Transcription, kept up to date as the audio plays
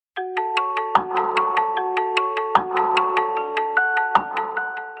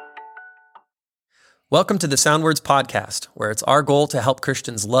Welcome to the Soundwords Podcast, where it's our goal to help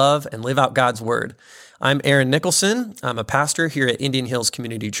Christians love and live out God's Word. I'm Aaron Nicholson. I'm a pastor here at Indian Hills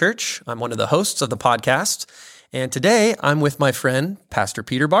Community Church. I'm one of the hosts of the podcast. And today I'm with my friend, Pastor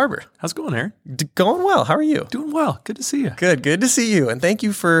Peter Barber. How's it going, Aaron? Going well. How are you? Doing well. Good to see you. Good to see you. And thank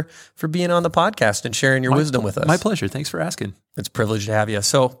you for being on the podcast and sharing your wisdom with us. My pleasure. Thanks for asking. It's a privilege to have you.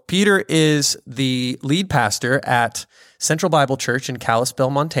 So Peter is the lead pastor at Central Bible Church in Kalispell,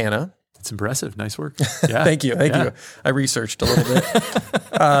 Montana. It's impressive. Nice work. Yeah. Thank you. I researched a little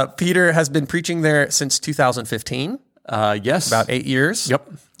bit. Peter has been preaching there since 2015. Yes. About 8 years.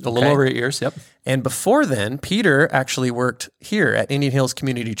 Yep. A little over 8 years. Yep. And before then, Peter actually worked here at Indian Hills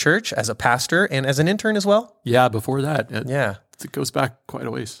Community Church as a pastor and as an intern as well. Yeah. Before that. It goes back quite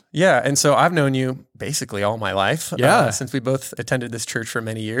a ways. Yeah. And so I've known you basically all my life. Yeah. Since we both attended this church for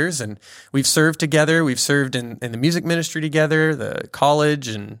many years, and we've served together. We've served in the music ministry together, the college,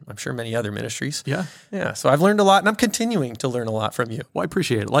 and I'm sure many other ministries. Yeah. Yeah. So I've learned a lot, and I'm continuing to learn a lot from you. Well, I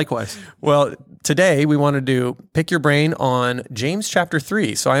appreciate it. Likewise. Well, today we wanted to pick your brain on James chapter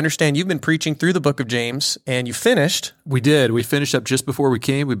 3. So I understand you've been preaching through the book of James, and you finished. We did. We finished up just before we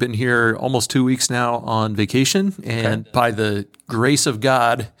came. We've been here almost 2 weeks now on vacation, and by the grace of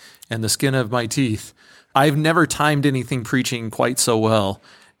God and the skin of my teeth, I've never timed anything preaching quite so well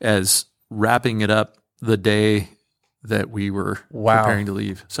as wrapping it up the day that we were preparing to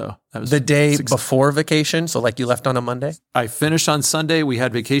leave. So that was the day before vacation. So like you left on a Monday? I finished on Sunday. We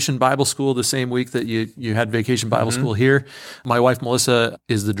had Vacation Bible School the same week that you had Vacation Bible School here. My wife, Melissa,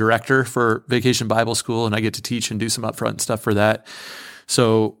 is the director for Vacation Bible School, and I get to teach and do some upfront stuff for that.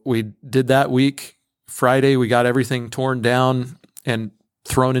 So we did that week. Friday, we got everything torn down and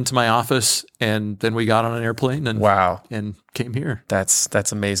thrown into my office, and then we got on an airplane and came here.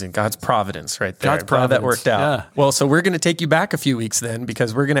 That's amazing. God's providence right there. God's providence. That worked out. Yeah. Well, so we're going to take you back a few weeks then,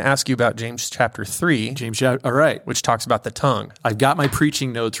 because we're going to ask you about James chapter 3. All right. Which talks about the tongue. I've got my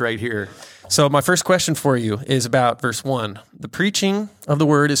preaching notes right here. So my first question for you is about verse 1. The preaching of the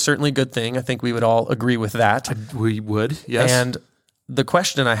word is certainly a good thing. I think we would all agree with that. We would, yes. And the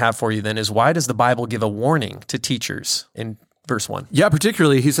question I have for you then is, why does the Bible give a warning to teachers in verse 1? Yeah,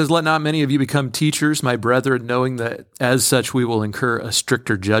 particularly, he says, "Let not many of you become teachers, my brethren, knowing that as such we will incur a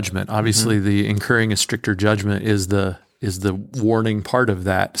stricter judgment." Obviously, the incurring a stricter judgment is the warning part of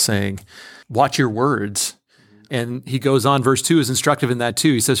that, saying, watch your words. And he goes on, verse 2 is instructive in that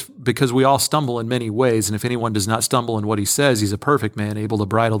too. He says, "Because we all stumble in many ways, and if anyone does not stumble in what he says, he's a perfect man, able to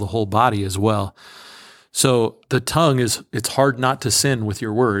bridle the whole body as well." So the tongue it's hard not to sin with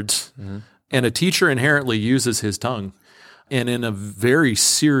your words. And a teacher inherently uses his tongue, and in a very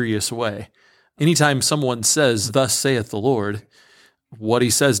serious way. Anytime someone says, "Thus saith the Lord," what he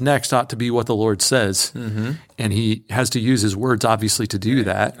says next ought to be what the Lord says. And he has to use his words, obviously, to do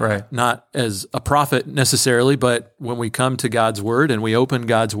that. Right. Not as a prophet necessarily, but when we come to God's word and we open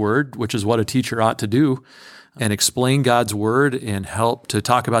God's word, which is what a teacher ought to do, and explain God's word and help to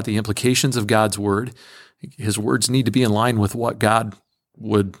talk about the implications of God's word, his words need to be in line with what God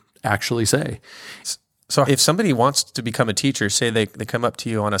would actually say. So if somebody wants to become a teacher, say they come up to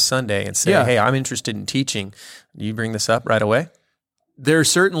you on a Sunday and say, "Hey, I'm interested in teaching," do you bring this up right away? There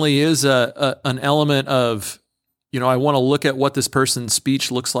certainly is an element of, I want to look at what this person's speech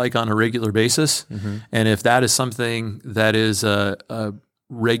looks like on a regular basis. And if that is something that is a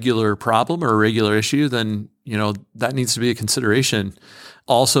regular problem or a regular issue, then, that needs to be a consideration.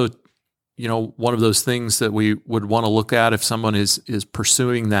 Also, one of those things that we would want to look at if someone is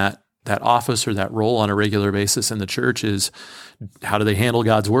pursuing that office or that role on a regular basis in the church is, how do they handle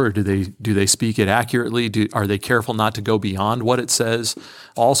God's word? Do they speak it accurately? Are they careful not to go beyond what it says?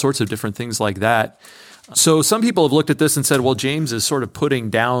 All sorts of different things like that. So some people have looked at this and said, well, James is sort of putting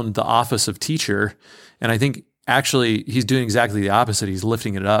down the office of teacher. And I think actually he's doing exactly the opposite. He's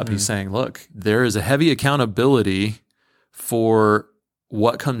lifting it up. He's saying, look, there is a heavy accountability for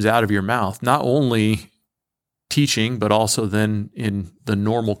what comes out of your mouth, not only teaching, but also then in the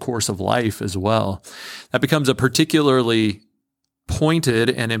normal course of life as well. That becomes a particularly pointed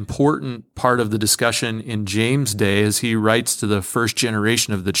and important part of the discussion in James' day as he writes to the first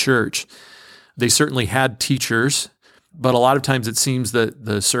generation of the church. They certainly had teachers, but a lot of times it seems that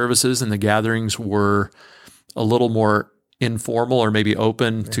the services and the gatherings were a little more informal or maybe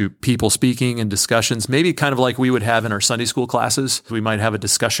open to people speaking and discussions, maybe kind of like we would have in our Sunday school classes. We might have a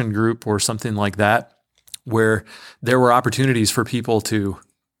discussion group or something like that, where there were opportunities for people to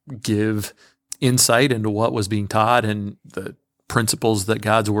give insight into what was being taught, and the principles that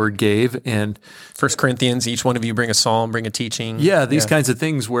God's word gave. And 1 Corinthians, each one of you bring a psalm, bring a teaching. these kinds of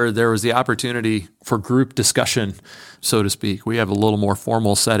things where there was the opportunity for group discussion, so to speak. We have a little more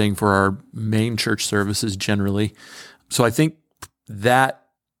formal setting for our main church services generally. So I think that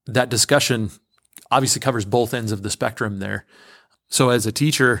discussion obviously covers both ends of the spectrum there. So as a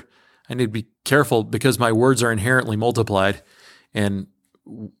teacher, I need to be careful because my words are inherently multiplied, and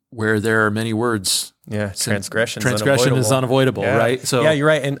where there are many words, transgression is unavoidable, right? So you're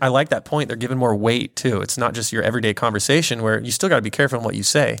right, and I like that point. They're given more weight too. It's not just your everyday conversation where you still got to be careful in what you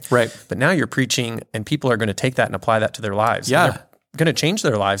say, right? But now you're preaching, and people are going to take that and apply that to their lives. Yeah, going to change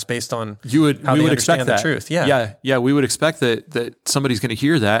their lives based on we would expect the that. Truth. We would expect that somebody's going to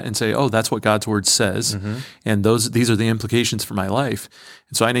hear that and say, "Oh, that's what God's word says," and these are the implications for my life.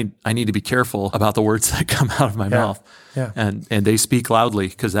 And so I need to be careful about the words that come out of my mouth. Yeah, and they speak loudly,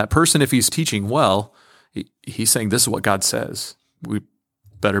 because that person, if he's teaching well, he's saying this is what God says. We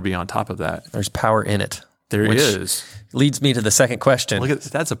better be on top of that. There's power in it. There is. Leads me to the second question. Look at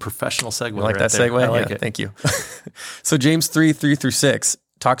that's a professional segue. You like that segue? I like it. Thank you. So James 3:3-6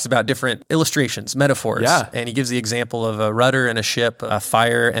 talks about different illustrations, metaphors. Yeah. And he gives the example of a rudder and a ship, a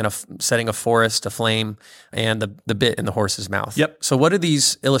fire and setting a forest aflame, and the bit in the horse's mouth. Yep. So what do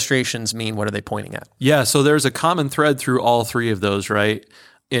these illustrations mean? What are they pointing at? Yeah, so there's a common thread through all three of those, right?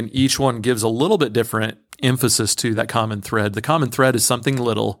 And each one gives a little bit different emphasis to that common thread. The common thread is something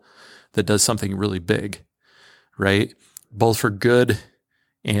little that does something really big, right? Both for good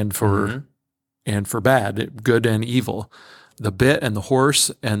and for bad, good and evil. The bit and the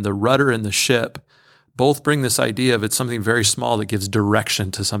horse and the rudder and the ship both bring this idea of it's something very small that gives direction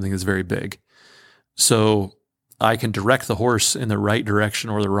to something that's very big. So I can direct the horse in the right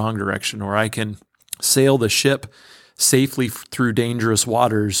direction or the wrong direction, or I can sail the ship safely through dangerous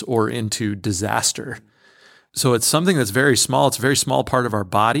waters or into disaster. So it's something that's very small. It's a very small part of our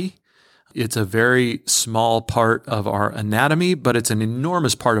body. It's a very small part of our anatomy, but it's an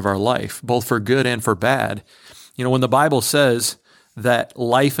enormous part of our life, both for good and for bad. You know, when the Bible says that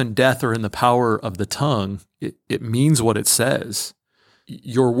life and death are in the power of the tongue, it means what it says.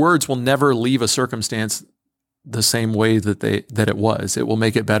 Your words will never leave a circumstance the same way that it was. It will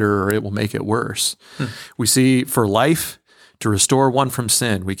make it better or it will make it worse. We see for life, to restore one from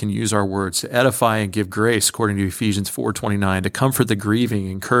sin, we can use our words to edify and give grace, according to Ephesians 4:29, to comfort the grieving,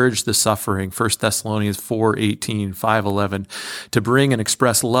 encourage the suffering, 1 Thessalonians 4:18, 5:11, to bring and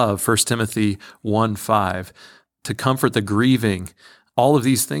express love, 1 Timothy 1:5, to comfort the grieving. All of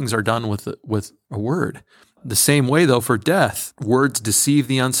these things are done with a word. The same way, though, for death, words deceive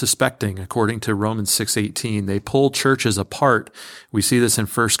the unsuspecting, according to Romans 6:18. They pull churches apart. We see this in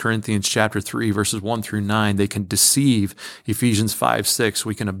 1 Corinthians chapter 3, verses 1-9. They can deceive, Ephesians 5:6.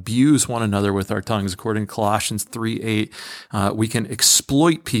 We can abuse one another with our tongues, according to Colossians 3:8. We can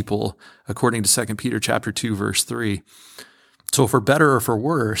exploit people, according to 2 Peter chapter 2, verse 3. So for better or for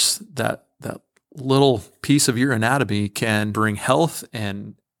worse, that little piece of your anatomy can bring health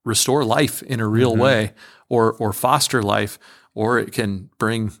and restore life in a real way, or foster life, or it can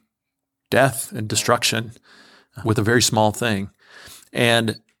bring death and destruction with a very small thing.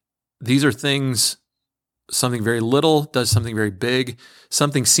 And these are things, something very little does something very big,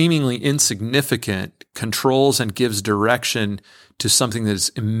 something seemingly insignificant controls and gives direction to something that is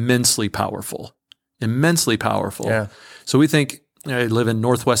immensely powerful. Yeah. So we think, I live in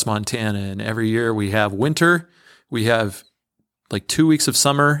Northwest Montana, and every year we have winter, we have like 2 weeks of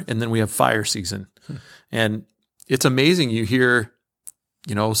summer, and then we have fire season. And it's amazing. You hear,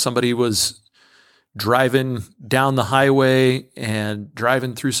 somebody was driving down the highway and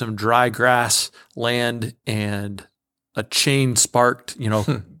driving through some dry grass land, and a chain sparked,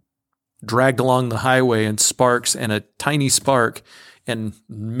 dragged along the highway and sparks, and a tiny spark, and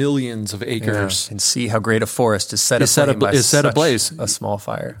millions of acres. And see how great a forest is set ablaze. A small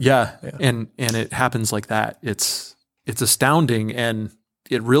fire. Yeah. And it happens like that. It's astounding, and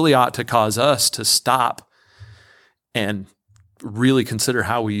it really ought to cause us to stop and really consider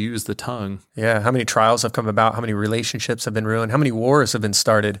how we use the tongue. Yeah, how many trials have come about, how many relationships have been ruined, how many wars have been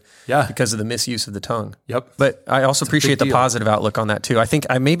started because of the misuse of the tongue. Yep. But I also appreciate the positive outlook on that too. I think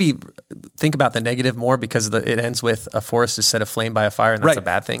I maybe think about the negative more because it ends with a forest is set aflame by a fire, and that's a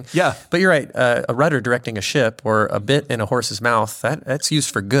bad thing. Yeah. But you're right, a rudder directing a ship or a bit in a horse's mouth, that's used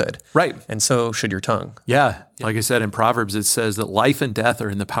for good. Right. And so should your tongue. Yeah. Like I said, in Proverbs, it says that life and death are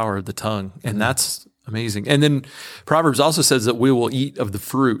in the power of the tongue. And that's amazing. And then Proverbs also says that we will eat of the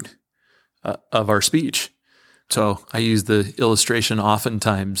fruit of our speech. So I use the illustration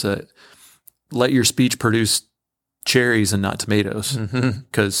oftentimes that let your speech produce cherries and not tomatoes,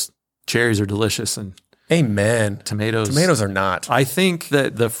 because cherries are delicious and Amen. Tomatoes are not. I think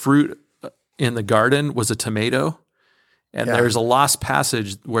that the fruit in the garden was a tomato, and there's a lost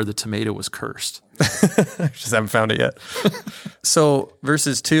passage where the tomato was cursed. Just haven't found it yet. So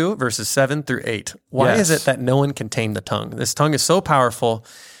verses 7 through 8. Why is it that no one can tame the tongue? This tongue is so powerful.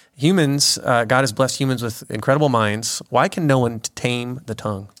 Humans, God has blessed humans with incredible minds. Why can no one tame the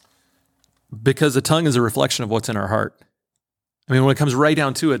tongue? Because the tongue is a reflection of what's in our heart. I mean, when it comes right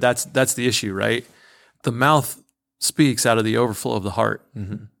down to it, that's the issue, right? The mouth speaks out of the overflow of the heart,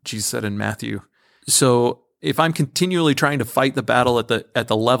 Jesus said in Matthew. So if I'm continually trying to fight the battle at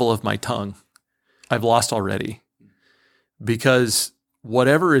the level of my tongue, I've lost already, because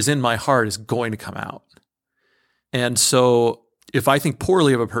whatever is in my heart is going to come out. And so if I think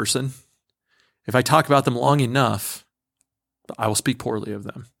poorly of a person, if I talk about them long enough, I will speak poorly of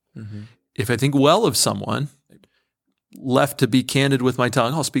them. Mm-hmm. If I think well of someone, left to be candid with my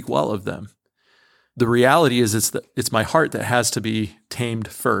tongue, I'll speak well of them. The reality is it's my heart that has to be tamed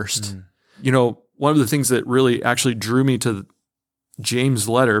first. Mm. You know, one of the things that really actually drew me to James'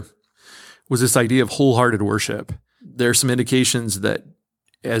 letter was this idea of wholehearted worship. There's some indications that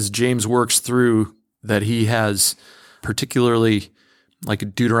as James works through that he has particularly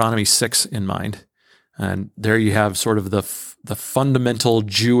like Deuteronomy 6 in mind. And there you have sort of the fundamental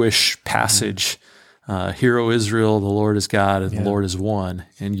Jewish passage. Hear, O Israel, the Lord is God and the Lord is one.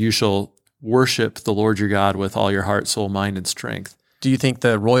 And you shall worship the Lord your God with all your heart, soul, mind, and strength. Do you think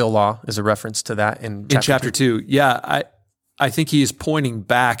the royal law is a reference to that in chapter 2? Yeah, I think he is pointing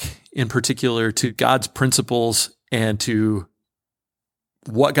back in particular to God's principles and to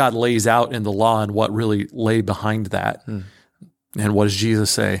what God lays out in the law and what really lay behind that. And what does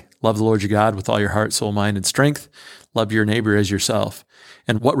Jesus say? Love the Lord your God with all your heart, soul, mind, and strength. Love your neighbor as yourself.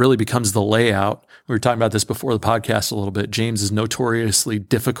 And what really becomes the layout, we were talking about this before the podcast a little bit, James is notoriously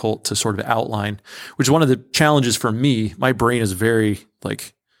difficult to sort of outline, which is one of the challenges for me. My brain is very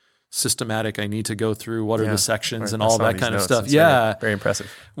like systematic. I need to go through what are the sections and all that kind of stuff. It's very, very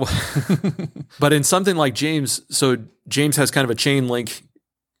impressive. But in something like James, so James has kind of a chain link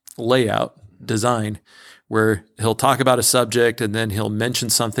layout design where he'll talk about a subject and then he'll mention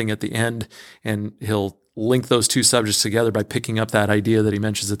something at the end and he'll link those two subjects together by picking up that idea that he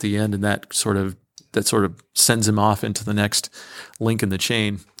mentions at the end, and that sort of sends him off into the next link in the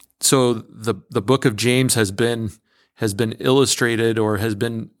chain. So the book of James has been illustrated or has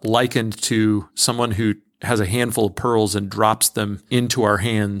been likened to someone who has a handful of pearls and drops them into our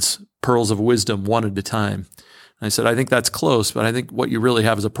hands, pearls of wisdom one at a time. And I said, I think that's close, but I think what you really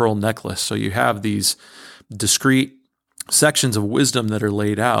have is a pearl necklace. So you have these discrete sections of wisdom that are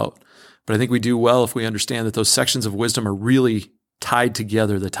laid out. But I think we do well if we understand that those sections of wisdom are really tied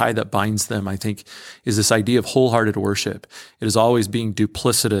together. The tie that binds them, I think, is this idea of wholehearted worship. It is always being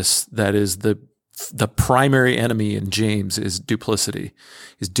duplicitous. That is the primary enemy in James is duplicity,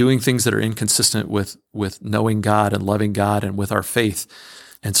 is doing things that are inconsistent with knowing God and loving God and with our faith.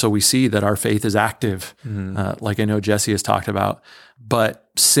 And so we see that our faith is active, like I know Jesse has talked about, but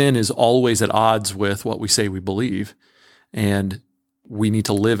sin is always at odds with what we say we believe. And we need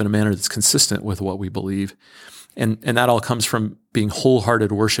to live in a manner that's consistent with what we believe. And that all comes from being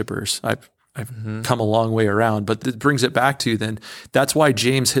wholehearted worshipers. I've come a long way around, but it brings it back to then that's why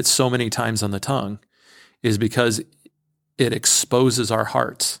James hits so many times on the tongue, is because it exposes our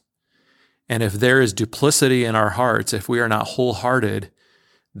hearts. And if there is duplicity in our hearts, if we are not wholehearted,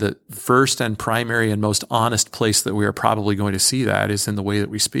 the first and primary and most honest place that we are probably going to see that is in the way that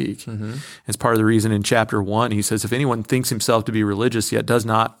we speak. It's part of the reason in chapter 1, he says, if anyone thinks himself to be religious yet does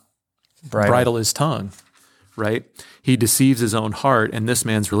not bridle his tongue, right? He deceives his own heart, and this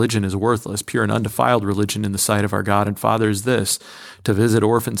man's religion is worthless. Pure and undefiled religion in the sight of our God and Father is this, to visit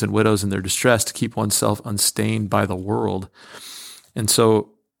orphans and widows in their distress, to keep oneself unstained by the world. And so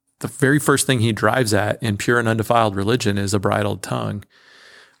the very first thing he drives at in pure and undefiled religion is a bridled tongue.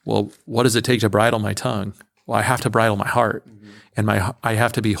 Well, what does it take to bridle my tongue? Well, I have to bridle my heart, and I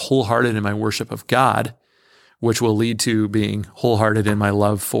have to be wholehearted in my worship of God, which will lead to being wholehearted in my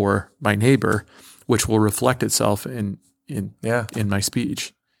love for my neighbor, which will reflect itself in my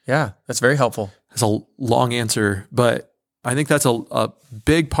speech. Yeah, that's very helpful. It's a long answer, but I think that's a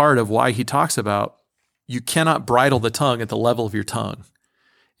big part of why he talks about you cannot bridle the tongue at the level of your tongue.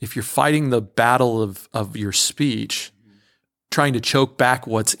 If you're fighting the battle of your speech, trying to choke back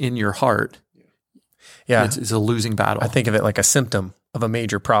what's in your heart, it's a losing battle. I think of it like a symptom of a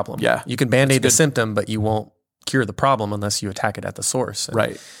major problem. Yeah. You can Band-Aid the symptom, but you won't cure the problem unless you attack it at the source.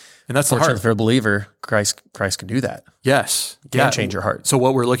 Right. And that's the Fortunately heart. for a believer, Christ can do that. Yes. He can change your heart. So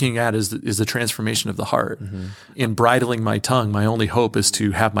what we're looking at is the transformation of the heart. In bridling my tongue, my only hope is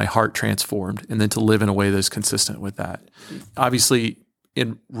to have my heart transformed and then to live in a way that's consistent with that. Obviously,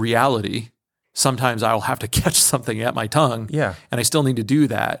 in reality, sometimes I'll have to catch something at my tongue. Yeah. And I still need to do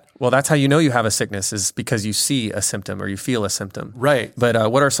that. Well, that's how you know you have a sickness, is because you see a symptom or you feel a symptom. Right. But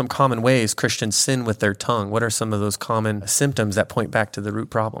what are some common ways Christians sin with their tongue? What are some of those common symptoms that point back to the root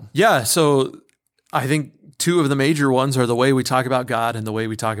problem? Yeah. So I think two of the major ones are the way we talk about God and the way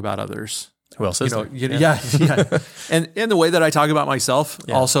we talk about others. Who else is there? Yeah. And the way that I talk about myself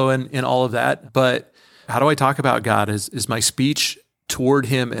also in all of that. But how do I talk about God? Is my speech toward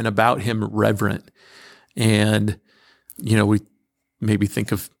him and about him reverent? And, we maybe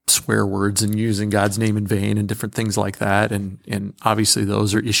think of swear words and using God's name in vain and different things like that. And obviously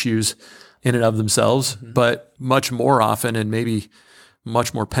those are issues in and of themselves, but much more often and maybe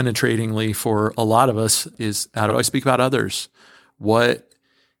much more penetratingly for a lot of us is, how do I speak about others?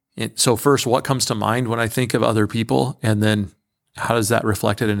 So first, what comes to mind when I think of other people? And then how does that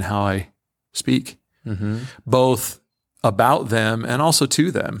reflect it in how I speak? Both about them and also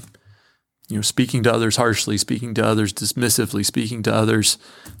to them. Speaking to others harshly, speaking to others dismissively, speaking to others,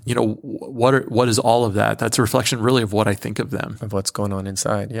 what is all of that? That's a reflection really of what I think of them. Of what's going on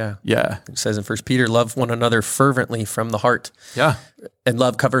inside, yeah. Yeah. It says in 1 Peter, love one another fervently from the heart. Yeah. And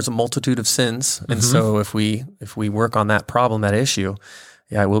love covers a multitude of sins. And so if we work on that problem, that issue,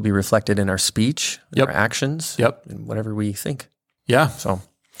 it will be reflected in our speech, in our actions, and whatever we think. Yeah. So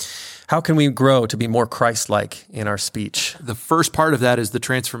how can we grow to be more Christ-like in our speech? The first part of that is the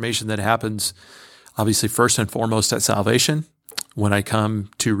transformation that happens, obviously, first and foremost at salvation, when I come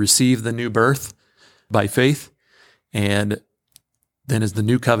to receive the new birth by faith. And then as the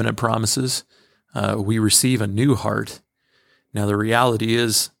new covenant promises, we receive a new heart. Now, the reality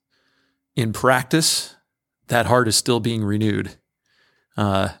is, in practice, that heart is still being renewed.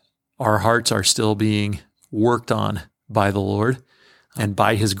 Our hearts are still being worked on by the Lord. And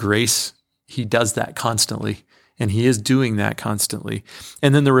by his grace, he does that constantly. And he is doing that constantly.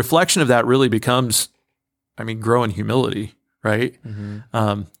 And then the reflection of that really becomes, grow in humility, right?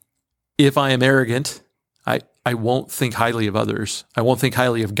 If I am arrogant, I won't think highly of others. I won't think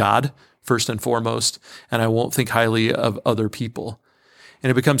highly of God, first and foremost, and I won't think highly of other people.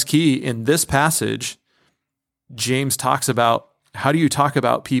 And it becomes key in this passage. James talks about, how do you talk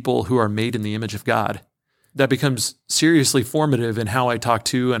about people who are made in the image of God? That becomes seriously formative in how I talk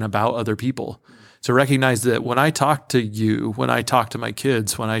to and about other people. To recognize that when I talk to you, when I talk to my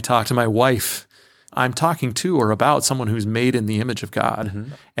kids, when I talk to my wife, I'm talking to or about someone who's made in the image of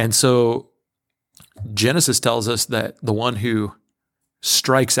God. And so Genesis tells us that the one who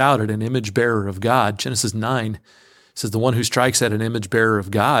strikes out at an image bearer of God, Genesis 9 says the one who strikes at an image bearer of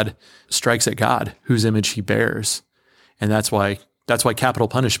God strikes at God, whose image he bears. And that's why capital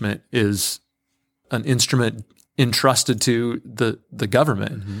punishment is an instrument entrusted to the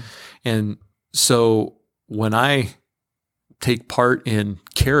government. And so when I take part in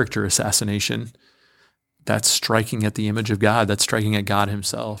character assassination, that's striking at the image of God. That's striking at God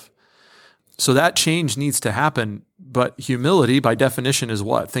himself. So that change needs to happen. But humility, by definition, is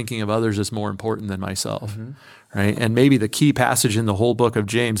what? Thinking of others as more important than myself, right? And maybe the key passage in the whole book of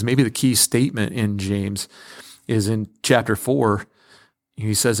James, maybe the key statement in James is in chapter 4.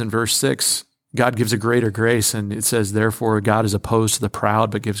 He says in verse 6, God gives a greater grace, and it says, therefore, God is opposed to the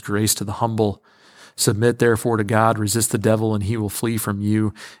proud, but gives grace to the humble. Submit, therefore, to God, resist the devil, and he will flee from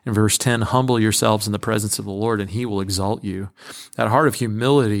you. In verse 10, humble yourselves in the presence of the Lord, and he will exalt you. That heart of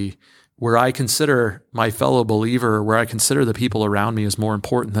humility, where I consider my fellow believer, where I consider the people around me as more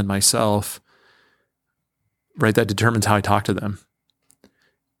important than myself, right, that determines how I talk to them.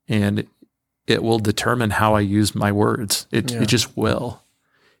 And it will determine how I use my words. It just will.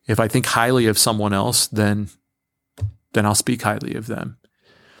 If I think highly of someone else, then I'll speak highly of them.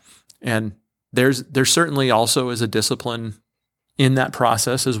 And there certainly also is a discipline in that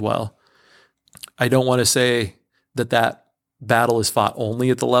process as well. I don't want to say that battle is fought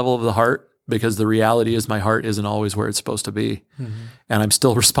only at the level of the heart, because the reality is my heart isn't always where it's supposed to be. And I'm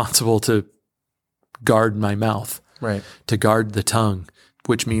still responsible to guard my mouth, right? To guard the tongue,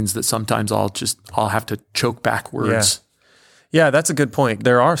 which means that sometimes I'll have to choke back words. Yeah, that's a good point.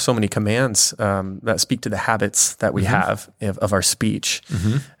 There are so many commands that speak to the habits that we have of our speech.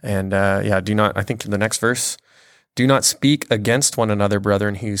 And do not, I think in the next verse, do not speak against one another,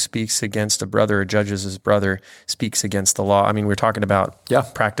 brethren. He who speaks against a brother or judges his brother speaks against the law. I mean, we're talking about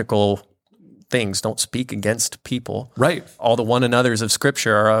practical things. Don't speak against people. Right. All the one another's of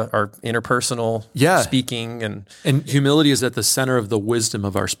Scripture are interpersonal speaking. And humility is at the center of the wisdom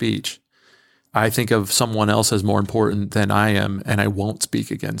of our speech. I think of someone else as more important than I am, and I won't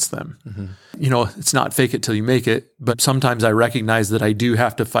speak against them. Mm-hmm. It's not fake it till you make it, but sometimes I recognize that I do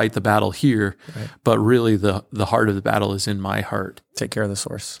have to fight the battle here, but really the heart of the battle is in my heart. Take care of the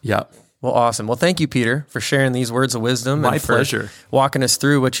source. Yeah. Well, awesome. Well, thank you, Peter, for sharing these words of wisdom. My and for pleasure. walking us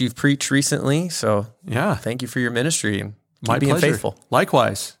through what you've preached recently. So yeah, thank you for your ministry and keep being pleasure. Faithful.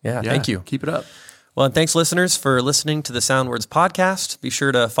 Likewise. Yeah, thank you. Keep it up. Well, and thanks, listeners, for listening to the Sound Words podcast. Be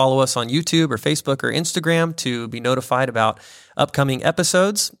sure to follow us on YouTube or Facebook or Instagram to be notified about upcoming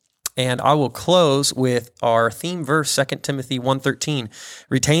episodes. And I will close with our theme verse, 2 Timothy 1:13.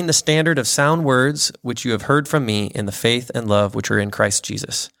 Retain the standard of sound words which you have heard from me in the faith and love which are in Christ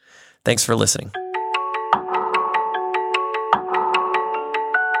Jesus. Thanks for listening.